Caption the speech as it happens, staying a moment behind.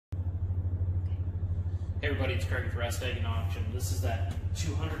Hey everybody, it's Craig with R.E.S.T Ag and Action. This is that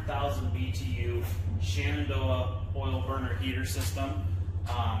 200,000 BTU Shenandoah oil burner heater system.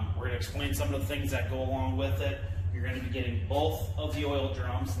 We're going to explain some of the things that go along with it. You're going to be getting both of the oil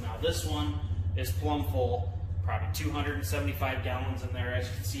drums. Now this one is plumb full, probably 275 gallons in there. As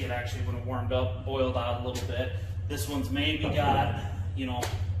you can see, it actually, when it warmed up, boiled out a little bit. This one's maybe got,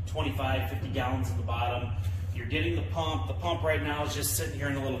 25, 50 gallons in the bottom. You're getting the pump. The pump right now is just sitting here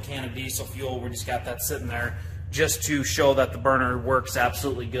in a little can of diesel fuel. We just got that sitting there just to show that the burner works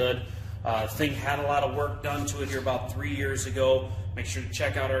absolutely good. The thing had a lot of work done to it here about 3 years ago. Make sure to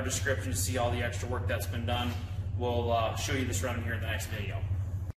check out our description to see all the extra work that's been done. We'll show you this running here in the next video.